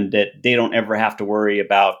 and that they don't ever have to worry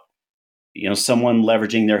about someone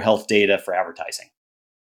leveraging their health data for advertising.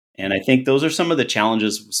 And I think those are some of the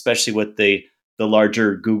challenges, especially with the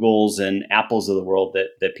larger Googles and Apples of the world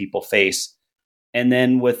that people face. And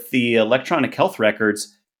then with the electronic health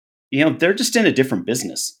records, they're just in a different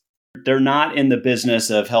business. They're not in the business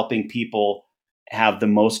of helping people have the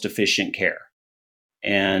most efficient care.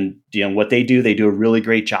 And what they do a really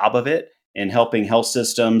great job of it in helping health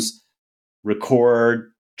systems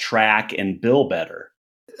record, track, and bill better.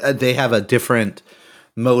 They have a different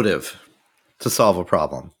motive to solve a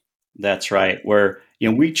problem. That's right. Where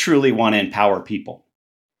we truly want to empower people.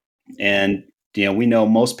 And we know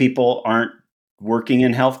most people aren't working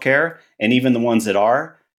in healthcare, and even the ones that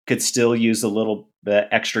are could still use a little bit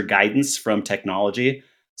extra guidance from technology.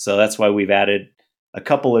 So that's why we've added a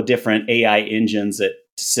couple of different AI engines that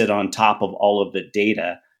sit on top of all of the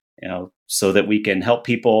data, so that we can help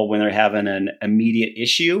people when they're having an immediate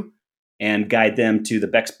issue and guide them to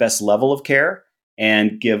the best level of care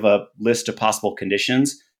and give a list of possible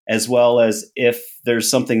conditions, as well as if there's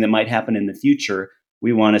something that might happen in the future,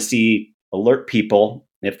 we want to alert people.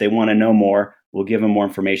 If they want to know more, we'll give them more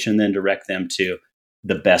information, then direct them to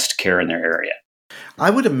the best care in their area. I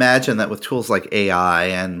would imagine that with tools like AI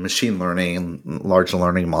and machine learning and large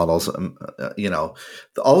learning models,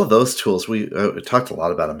 all of those tools, we talked a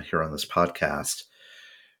lot about them here on this podcast.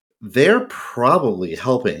 They're probably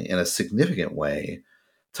helping in a significant way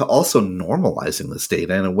to also normalizing this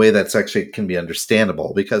data in a way that's actually can be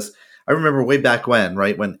understandable. Because I remember way back when,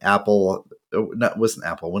 right, when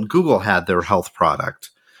when Google had their health product,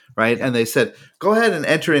 right? And they said, go ahead and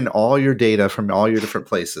enter in all your data from all your different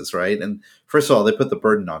places, right? And first of all, they put the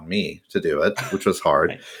burden on me to do it, which was hard.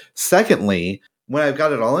 Right. Secondly, when I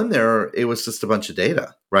got it all in there, it was just a bunch of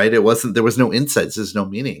data, right? There was no insights, there's no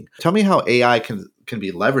meaning. Tell me how AI can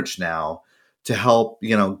be leveraged now to help,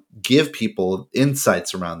 give people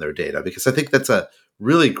insights around their data, because I think that's a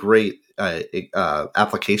really great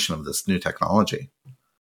application of this new technology.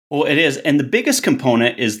 Well, it is. And the biggest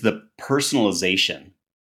component is the personalization.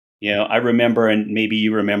 I remember, and maybe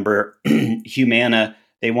you remember, Humana,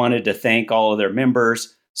 they wanted to thank all of their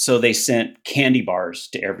members. So they sent candy bars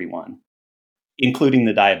to everyone, including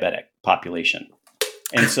the diabetic. population.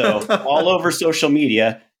 And so all over social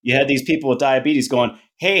media, you had these people with diabetes going,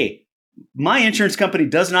 hey, my insurance company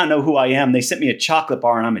does not know who I am. They sent me a chocolate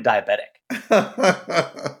bar and I'm a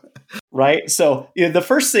diabetic. Right? So the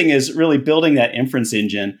first thing is really building that inference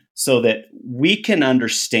engine so that we can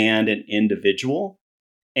understand an individual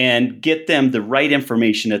and get them the right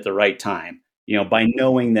information at the right time, by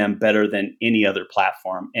knowing them better than any other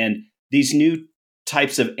platform. And these new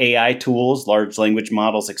types of AI tools, large language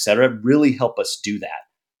models, et cetera, really help us do that.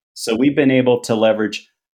 So we've been able to leverage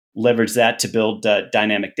that to build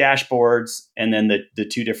dynamic dashboards, and then the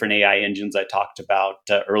two different AI engines I talked about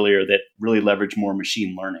earlier that really leverage more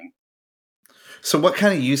machine learning. So what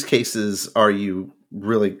kind of use cases are you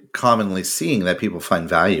really commonly seeing that people find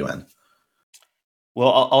value in?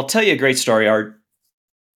 Well, I'll tell you a great story. Our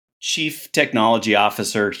chief technology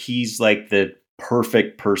officer, he's like the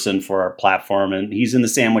perfect person for our platform, and he's in the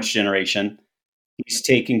sandwich generation. He's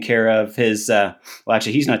taking care of his,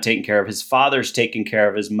 actually, he's not taking care of, his father's taking care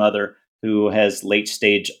of his mother, who has late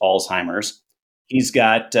stage Alzheimer's. He's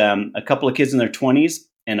got a couple of kids in their 20s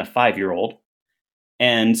and a 5-year-old.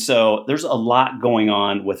 And so there's a lot going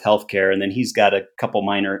on with healthcare. And then he's got a couple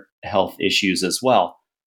minor health issues as well.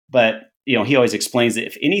 But, he always explains that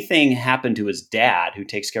if anything happened to his dad, who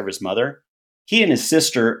takes care of his mother, he and his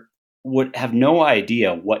sister would have no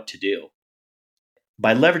idea what to do.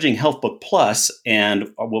 By leveraging HealthBook Plus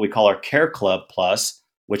and what we call our Care Club Plus,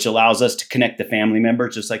 which allows us to connect the family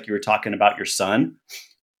members, just like you were talking about your son,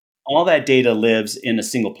 all that data lives in a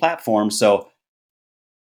single platform. So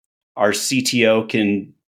our CTO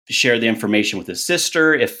can share the information with his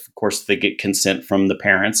sister, if, of course, they get consent from the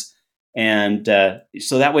parents. And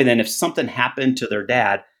so that way, then, if something happened to their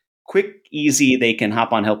dad, quick, easy, they can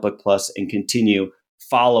hop on HealthBook Plus and continue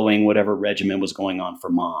following whatever regimen was going on for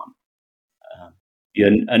mom.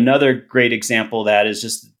 Another great example of that is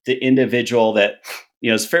just the individual that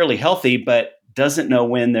is fairly healthy, but doesn't know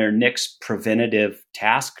when their next preventative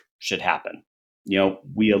task should happen.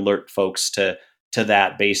 We alert folks to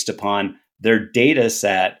that based upon their data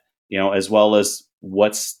set, as well as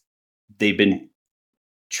what's they've been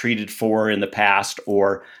treated for in the past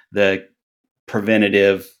or the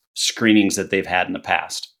preventative screenings that they've had in the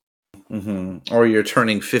past. Mm-hmm. Or you're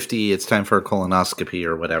turning 50, it's time for a colonoscopy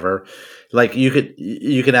or whatever. Like you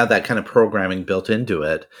could have that kind of programming built into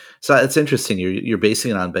it. So it's interesting. You're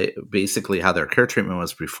basing it on basically how their care treatment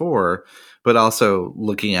was before, but also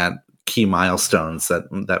looking at key milestones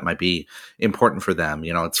that might be important for them.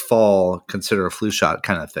 It's fall, consider a flu shot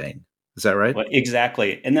kind of thing. Is that right? Well,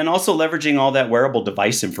 exactly. And then also leveraging all that wearable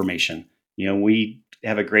device information. We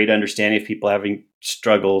have a great understanding of people having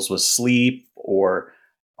struggles with sleep or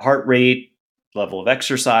heart rate, level of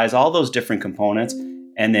exercise, all those different components,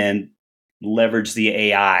 and then leverage the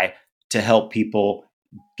AI to help people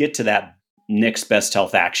get to that next best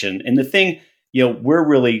health action. And the thing, we're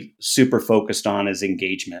really super focused on is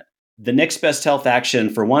engagement. The next best health action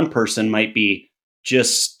for one person might be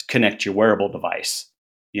just connect your wearable device.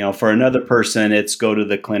 For another person, it's go to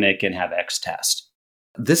the clinic and have X test.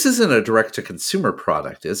 This isn't a direct-to-consumer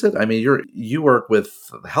product, is it? I mean, you work with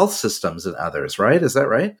health systems and others, right? Is that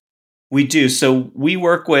right? We do. So we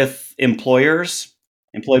work with employers,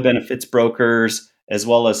 employee benefits brokers, as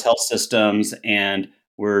well as health systems, and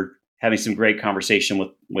we're having some great conversation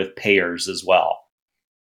with payers as well.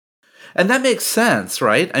 And that makes sense,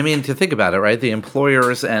 right? I mean, to think about it, right? The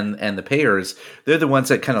employers and the payers, they're the ones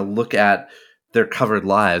that kind of look at their covered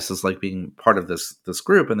lives as like being part of this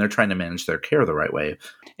group, and they're trying to manage their care the right way.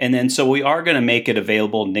 And then so we are going to make it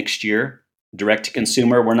available next year, direct to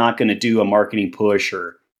consumer. We're not going to do a marketing push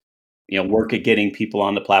or work at getting people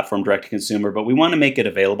on the platform direct to consumer, but we want to make it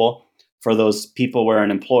available for those people where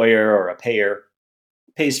an employer or a payer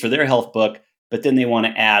pays for their health book, but then they want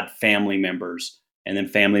to add family members, and then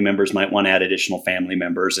family members might want to add additional family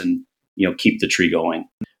members and keep the tree going.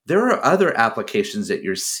 There are other applications that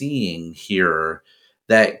you're seeing here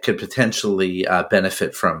that could potentially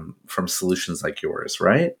benefit from solutions like yours,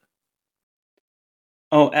 right?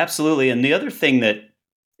 Oh, absolutely. And the other thing that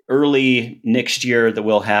early next year that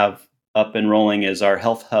we'll have up and rolling is our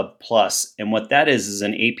Health Hub Plus. And what that is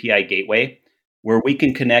an API gateway where we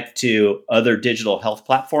can connect to other digital health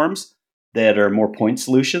platforms that are more point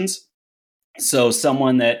solutions. So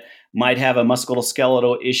someone that might have a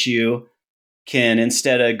musculoskeletal issue can,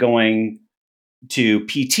 instead of going to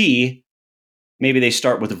PT, maybe they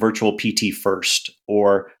start with a virtual PT first,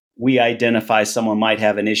 or we identify someone might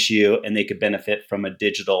have an issue and they could benefit from a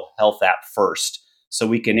digital health app first. So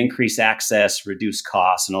we can increase access, reduce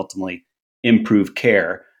costs, and ultimately improve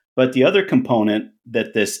care. But the other component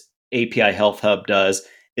that this API Health Hub does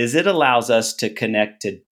is it allows us to connect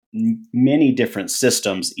to many different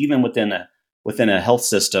systems, even within a health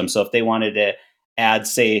system. So if they wanted to add,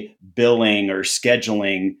 say, billing or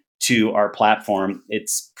scheduling to our platform,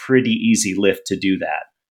 it's pretty easy lift to do that,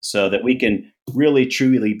 so that we can really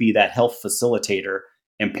truly be that health facilitator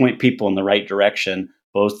and point people in the right direction,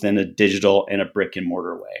 both in a digital and a brick and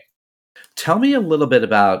mortar way. Tell me a little bit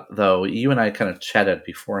about, though, you and I kind of chatted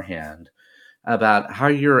beforehand about how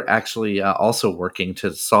you're actually also working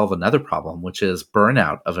to solve another problem, which is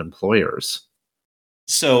burnout of employers.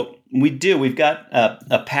 So we've got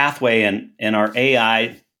a pathway in our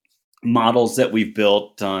AI models that we've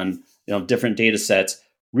built on different data sets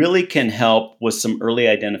really can help with some early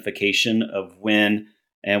identification of when,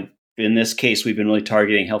 and in this case, we've been really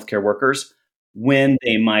targeting healthcare workers, when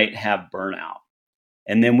they might have burnout.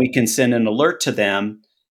 And then we can send an alert to them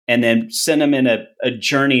and then send them in a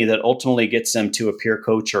journey that ultimately gets them to a peer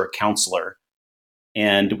coach or a counselor.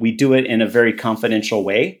 And we do it in a very confidential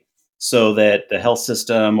way so that the health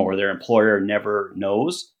system or their employer never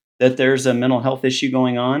knows that there's a mental health issue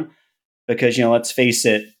going on. Because, let's face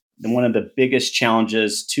it, one of the biggest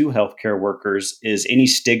challenges to healthcare workers is any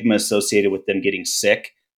stigma associated with them getting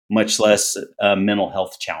sick, much less a mental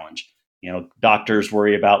health challenge. Doctors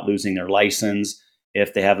worry about losing their license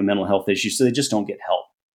if they have a mental health issue, so they just don't get help.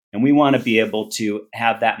 And we want to be able to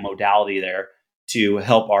have that modality there to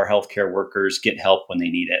help our healthcare workers get help when they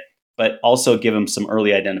need it, but also give them some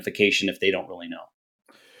early identification if they don't really know.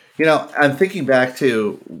 I'm thinking back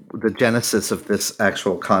to the genesis of this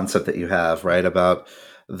actual concept that you have, right, about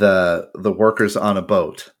the workers on a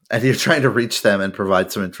boat, and you're trying to reach them and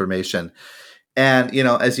provide some information. And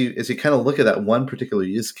as you kind of look at that one particular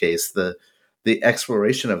use case, the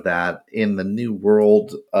exploration of that in the new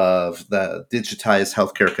world of the digitized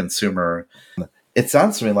healthcare consumer, it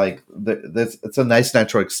sounds to me like it's a nice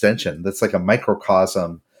natural extension. That's like a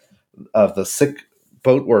microcosm of the sick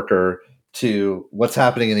boat worker to what's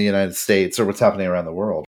happening in the United States or what's happening around the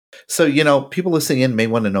world. So, people listening in may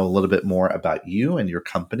want to know a little bit more about you and your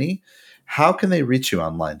company. How can they reach you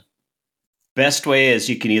online? Best way is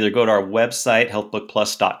you can either go to our website,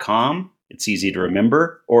 healthbookplus.com. It's easy to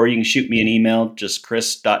remember, or you can shoot me an email, just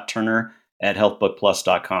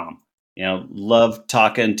chris.turner@healthbookplus.com. Love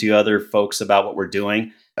talking to other folks about what we're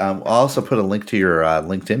doing. I'll also put a link to your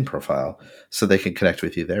LinkedIn profile so they can connect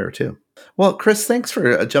with you there too. Well, Chris, thanks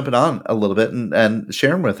for jumping on a little bit and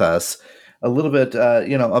sharing with us a little bit,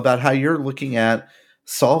 about how you're looking at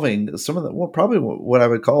solving some of probably what I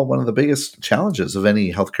would call one of the biggest challenges of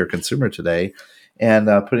any healthcare consumer today, and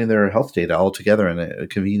putting their health data all together in a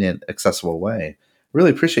convenient, accessible way. Really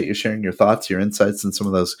appreciate you sharing your thoughts, your insights, and some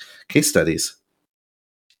of those case studies.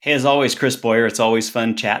 Hey, as always, Chris Boyer, it's always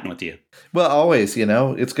fun chatting with you. Well, always,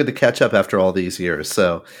 it's good to catch up after all these years.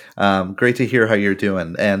 So great to hear how you're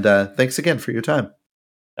doing. And thanks again for your time.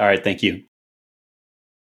 All right. Thank you.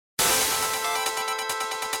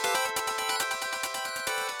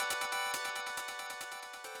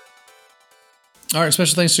 All right.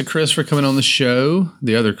 Special thanks to Chris for coming on the show.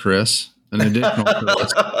 The other Chris, an additional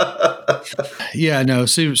Chris. Yeah, no,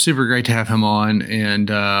 super great to have him on,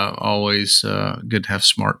 and always good to have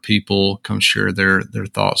smart people come share their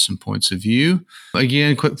thoughts and points of view.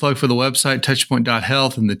 Again, quick plug for the website,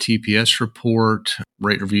 touchpoint.health, and the TPS report.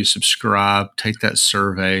 Rate, review, subscribe, take that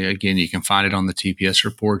survey. Again, you can find it on the TPS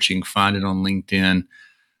report. You can find it on LinkedIn.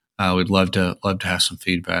 We'd love to have some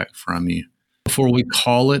feedback from you. Before we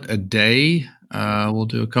call it a day, we'll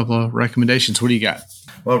do a couple of recommendations. What do you got?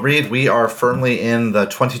 Well, Reed, we are firmly in the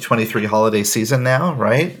 2023 holiday season now,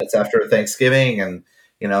 right? It's after Thanksgiving, and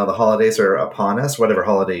the holidays are upon us, whatever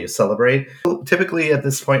holiday you celebrate. Typically at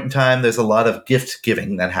this point in time, there's a lot of gift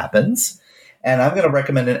giving that happens. And I'm going to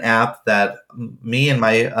recommend an app that me and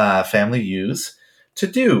my family use to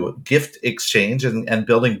do gift exchange and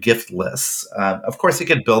building gift lists. Of course, you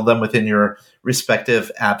can build them within your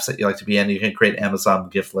respective apps that you like to be in. You can create Amazon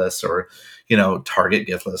gift lists or Target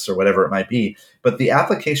gift lists or whatever it might be. But the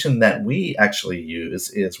application that we actually use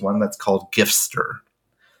is one that's called Giftster.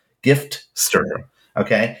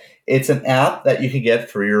 Okay. It's an app that you can get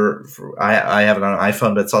for I have it on an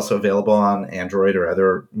iPhone, but it's also available on Android or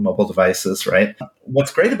other mobile devices, right?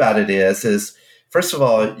 What's great about it is first of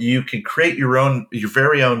all, you can create your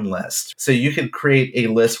very own list. So you can create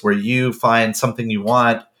a list where you find something you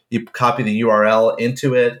want, you copy the URL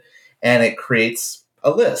into it, and it creates a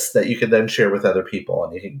list that you can then share with other people,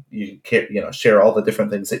 and you can share all the different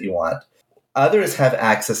things that you want. Others have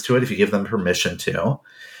access to it if you give them permission to.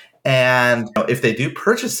 And if they do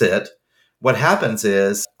purchase it, what happens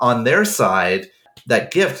is on their side, that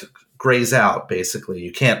gift grays out, basically.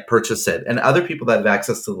 You can't purchase it. And other people that have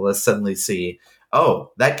access to the list suddenly see,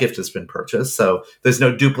 oh, that gift has been purchased. So there's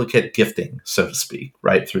no duplicate gifting, so to speak,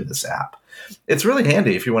 right through this app. It's really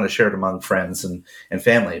handy if you want to share it among friends and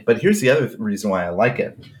family. But here's the other reason why I like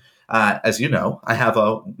it. As you know, I have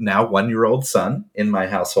a now 1-year-old son in my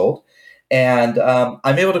household, and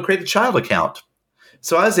I'm able to create a child account.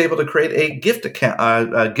 So I was able to create a gift account,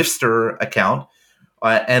 a Giftster account,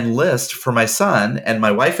 and list for my son, and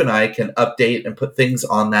my wife and I can update and put things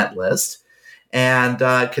on that list, and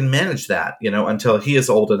can manage that, until he is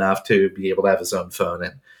old enough to be able to have his own phone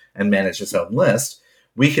and manage his own list.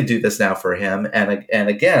 We can do this now for him, and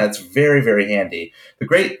again, it's very, very handy. The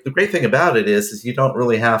great thing about it is you don't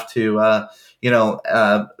really have to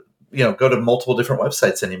go to multiple different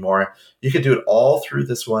websites anymore. You can do it all through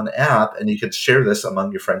this one app, and you can share this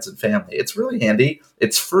among your friends and family. It's really handy.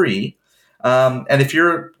 It's free, and if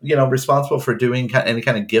you're responsible for doing any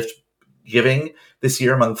kind of gift giving this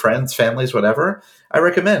year among friends, families, whatever, I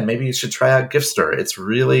recommend maybe you should try out Giftster. It's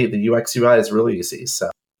really, the UX UI is really easy.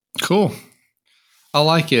 So cool. I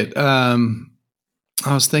like it. I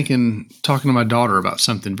was talking to my daughter about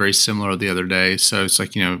something very similar the other day. So it's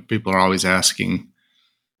like, people are always asking,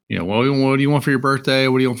 what do you want for your birthday?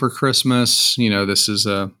 What do you want for Christmas? This is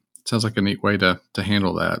sounds like a neat way to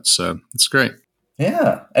handle that. So it's great.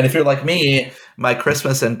 Yeah. And if you're like me, my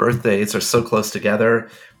Christmas and birthdays are so close together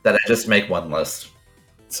that I just make one list.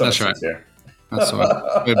 So that's right. Easier. That's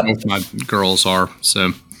what both my girls are.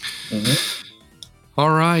 So. Mm-hmm.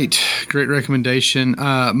 All right. Great recommendation.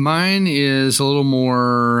 Mine is a little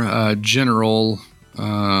more general,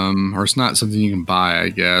 or it's not something you can buy, I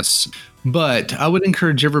guess. But I would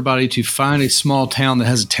encourage everybody to find a small town that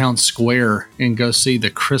has a town square and go see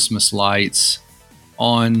the Christmas lights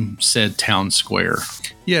on said town square.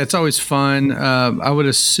 Yeah, it's always fun. I would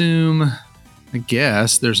assume, I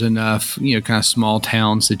guess, there's enough, kind of small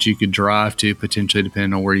towns that you could drive to, potentially,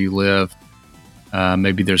 depending on where you live.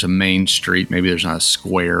 Maybe there's a main street, maybe there's not a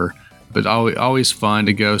square, but always fun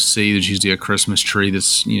to go see. There's usually a Christmas tree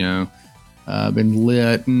that's, been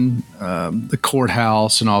lit, and the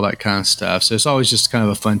courthouse and all that kind of stuff. So it's always just kind of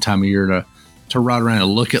a fun time of year to ride around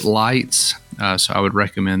and look at lights. So I would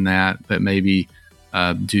recommend that, but maybe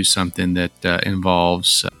do something that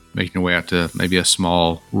involves making your way out to maybe a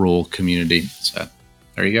small rural community. So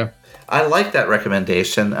there you go. I like that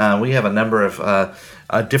recommendation. We have a number of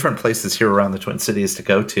different places here around the Twin Cities to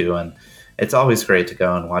go to, and it's always great to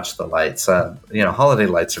go and watch the lights. Holiday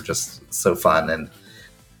lights are just so fun, and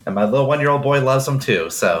my little 1-year-old boy loves them too.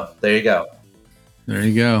 So there you go. There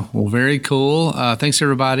you go. Well, very cool. Thanks,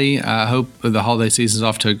 everybody. I hope the holiday season is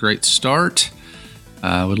off to a great start.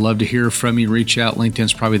 I would love to hear from you. Reach out.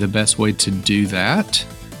 LinkedIn's probably the best way to do that.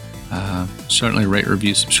 Certainly rate,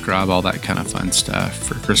 review, subscribe, all that kind of fun stuff.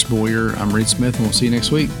 For Chris Boyer, I'm Reed Smith, and we'll see you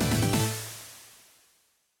next week.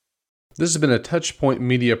 This has been a Touchpoint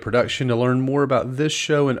Media production. To learn more about this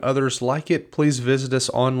show and others like it, please visit us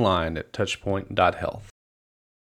online at touchpoint.health.